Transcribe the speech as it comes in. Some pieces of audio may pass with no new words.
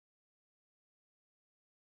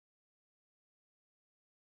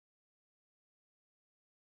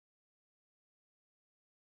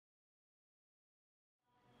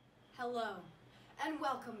Hello, and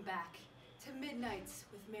welcome back to Midnights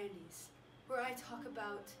with Mandies, where I talk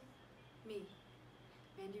about me,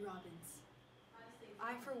 Mandie Robbins.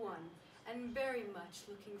 I, for one, am very much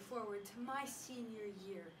looking forward to my senior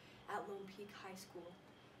year at Lone Peak High School.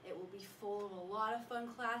 It will be full of a lot of fun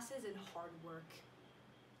classes and hard work.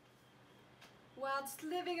 Whilst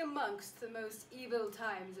living amongst the most evil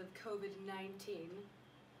times of COVID-19,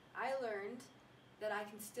 I learned that I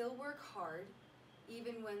can still work hard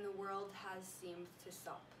even when the world has seemed to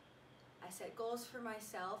stop. I set goals for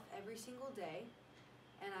myself every single day,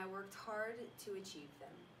 and I worked hard to achieve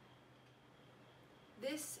them.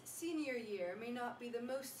 This senior year may not be the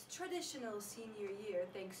most traditional senior year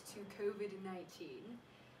thanks to COVID-19,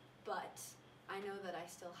 but I know that I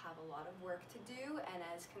still have a lot of work to do, and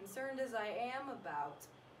as concerned as I am about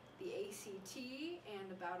the ACT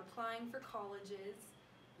and about applying for colleges,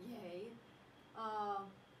 yay,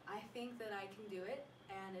 I think that I can do it,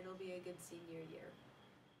 and it'll be a good senior year.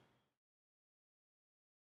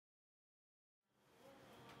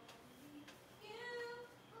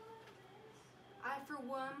 I, for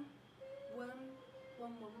one,